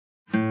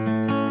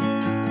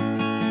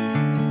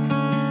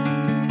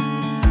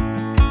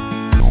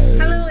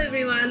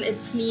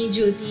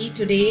Jyoti.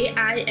 Today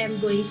I am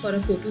going for a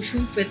photo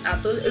shoot with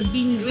Atul. It's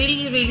been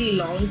really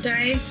long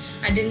time.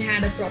 I didn't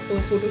had a proper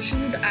photo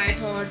shoot. I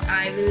thought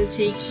I will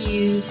take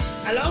you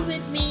along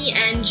with me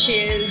and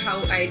share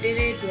how I did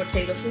it, what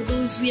kind of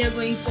photos we are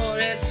going for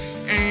it,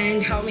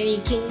 and how many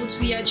clothes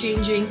we are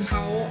changing,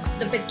 how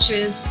the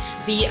pictures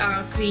we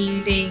are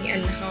creating,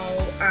 and how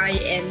I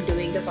am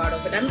doing the part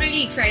of it. I'm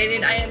really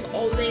excited. I am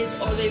always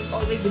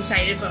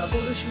excited for our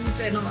photo shoots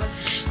and all.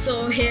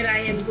 So here I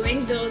am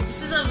going. Though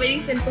this is a very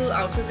simple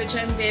outfit which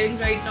I'm wearing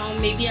right now.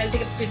 Maybe I'll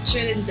take a picture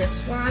in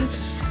this one,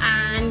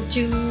 and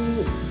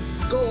to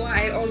go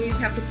I always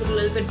have to put a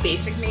little bit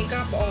basic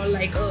makeup or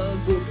like a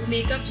go-to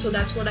makeup, so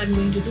that's what I'm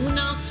going to do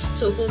now.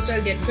 So first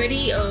I'll get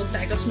ready,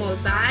 pack a small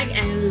bag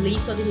and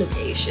leave for the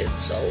location.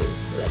 So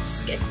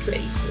let's get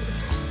ready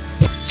first.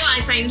 So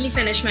I finally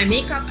finished my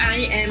makeup. I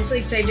am so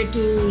excited to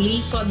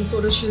leave for the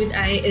photo shoot.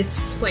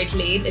 It's quite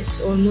late,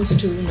 it's almost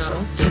 2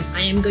 now.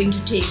 I am going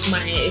to take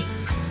my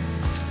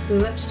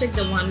lipstick,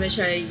 the one which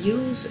I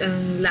use,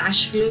 and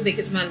lash glue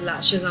because my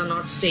lashes are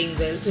not staying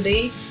well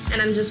today,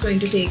 and I'm just going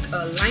to take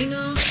a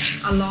liner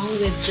along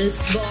with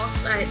this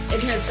box.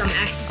 It has some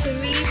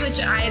accessories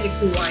which I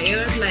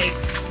require, like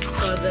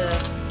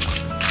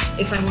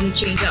if I want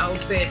to change the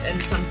outfit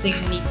and something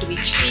need to be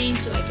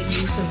changed, so I can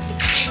use some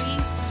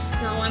accessories.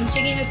 Now I'm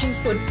taking a 2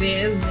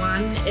 footwear.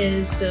 One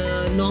is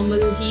the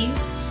normal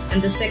heels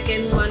and the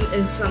second one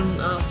is some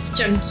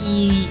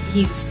chunky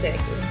heel stick,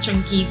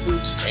 chunky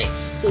boot stick.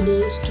 So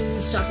those 2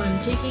 stuff I'm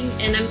taking,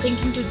 and I'm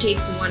thinking to take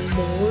one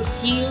more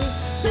heel.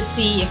 Let's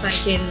see if I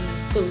can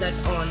pull that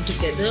on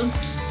together.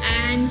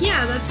 And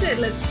yeah, that's it.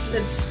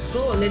 Let's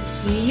go.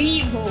 Let's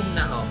leave home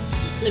now.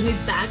 Let me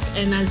pack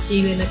and I'll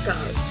see you in the car.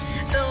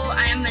 So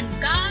I am in the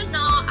car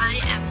now.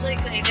 I am so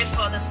excited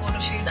for this photo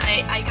shoot.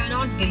 I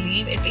cannot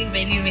believe it's been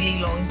really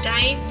long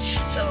time.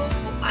 So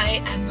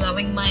I am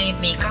loving my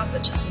makeup,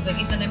 which is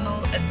very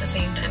minimal. At the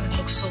same time, it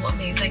looks so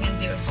amazing and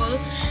beautiful.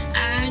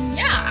 And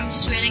yeah, I'm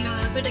just wearing a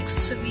little bit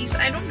accessories.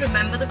 I don't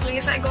remember the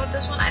place I got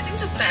this one. I think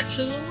so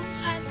Pantaloons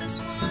had this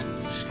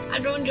one. I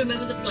don't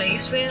remember the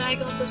place where I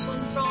got this one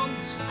from.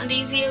 And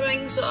these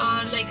earrings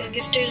are like a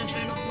gifted, a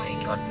friend of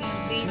mine got me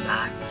way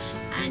back.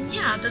 And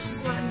yeah, this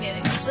is what I'm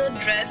wearing. This is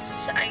a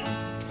dress.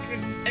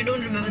 I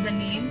don't remember the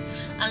name.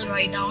 I'll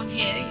write down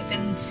here. You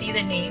can see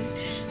the name.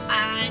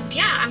 And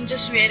yeah, I'm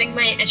just wearing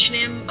my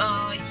H&M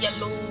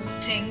yellow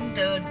thing,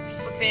 the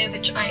footwear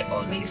which I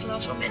always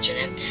love from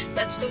H&M.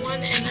 That's the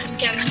one, and I'm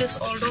carrying this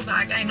Aldo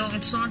bag. I know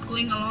it's not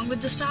going along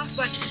with the stuff,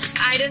 but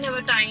I didn't have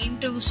a time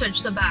to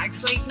switch the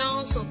bags right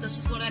now, so this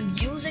is what I'm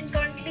using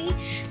currently.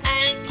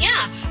 And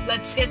yeah,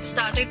 let's get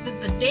started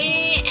with the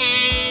day,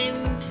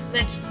 and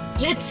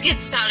let's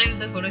get started with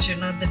the photo shoot,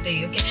 not the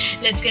day, okay?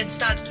 Let's get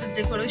started with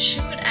the photo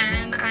shoot,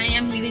 and I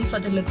am leaving for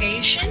the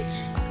location,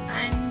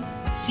 and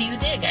see you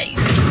there, guys.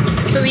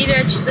 So we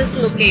reached this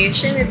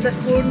location. It's a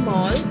food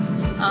mall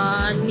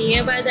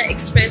nearby the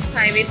express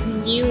highway, the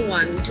new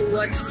one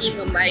towards the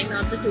Mumbai,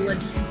 not the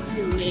towards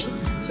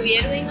Pune. So we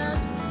are doing a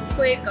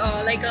quick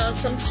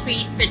some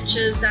street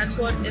pictures. That's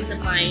what in the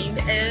mind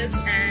is,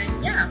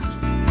 and yeah.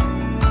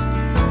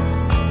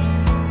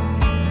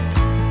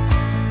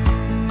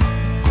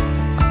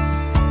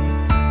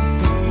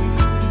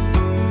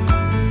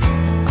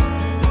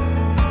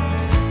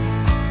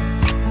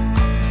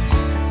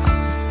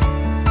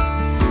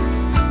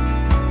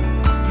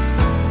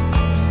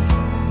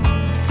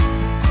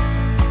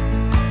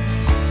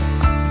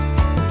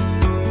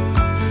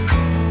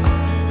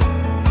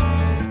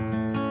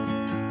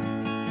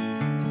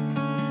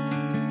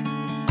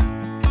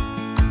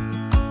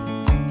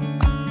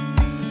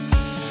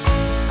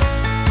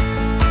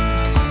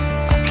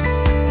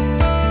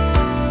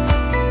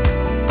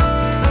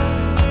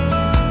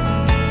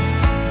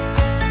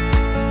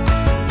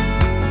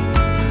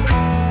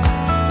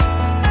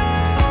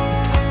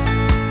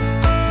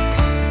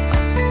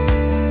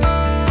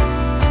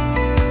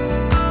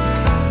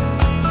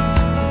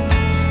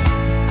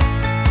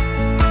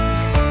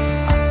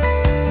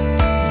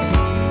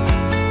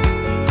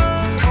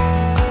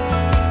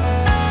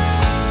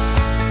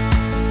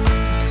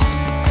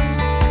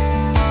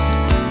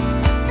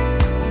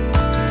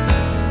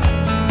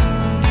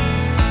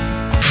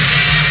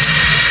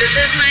 This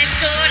is my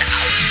 3rd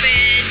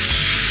outfit.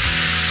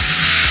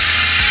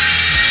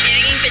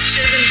 Taking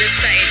pictures on this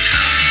side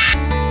now.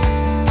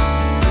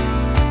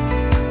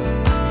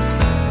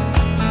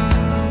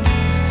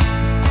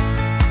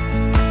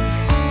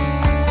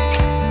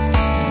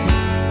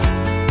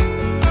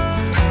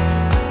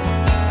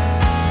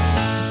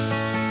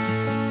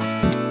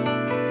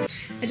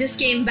 I just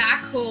came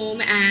back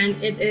home, and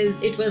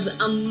it was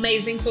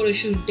amazing photo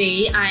shoot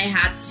day. I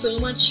had so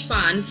much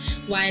fun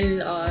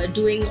while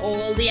doing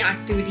all the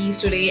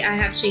activities today. I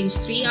have changed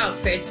 3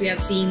 outfits. We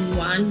have seen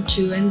 1,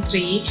 2 and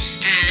 3,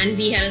 and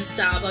we had a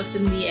Starbucks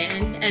in the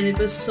end, and it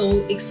was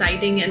so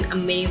exciting and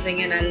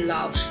amazing, and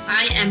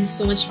I am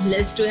so much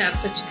blessed to have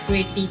such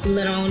great people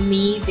around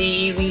me.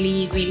 They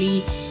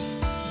really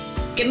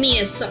give me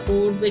a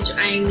support which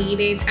I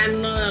needed.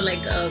 I'm not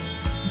like a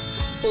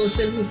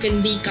person who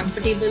can be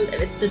comfortable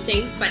with the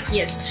things, but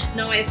yes,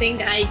 now I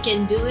think I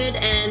can do it,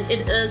 and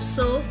it is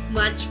so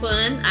much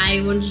fun.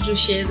 I wanted to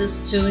share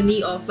this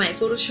journey of my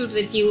photo shoot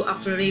with you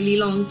after a really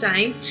long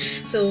time.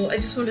 So I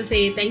just want to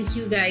say thank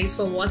you guys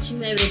for watching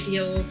my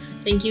video.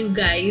 Thank you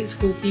guys,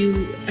 hope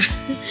you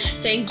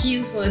thank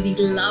you for the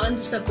love and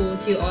the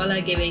support you all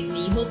are giving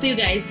me. Hope you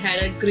guys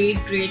had a great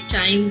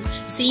time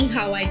seeing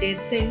how I did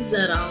things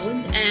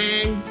around,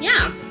 and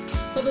yeah,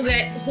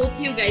 hope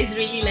you guys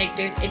really liked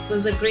it. It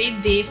was a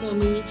great day for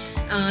me.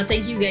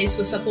 Thank you guys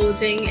for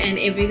supporting and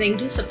everything.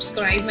 Do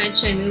subscribe my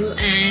channel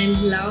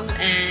and love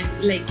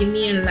and like give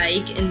me a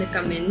like in the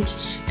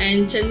comment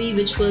and tell me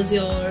which was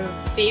your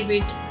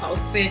favorite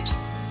outfit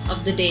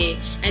of the day.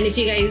 And if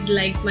you guys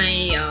like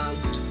my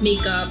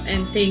makeup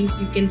and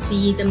things, you can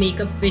see the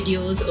makeup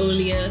videos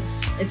earlier.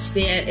 It's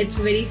there. It's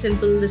very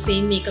simple, the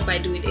same makeup. I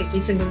do it every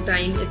single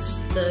time.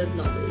 It's the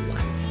normal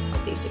one, the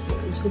basic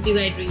ones. Hope you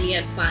guys really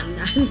had fun.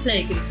 I'm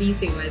like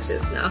repeating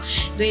myself now.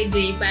 Great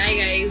day. Bye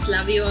guys.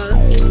 Love you all.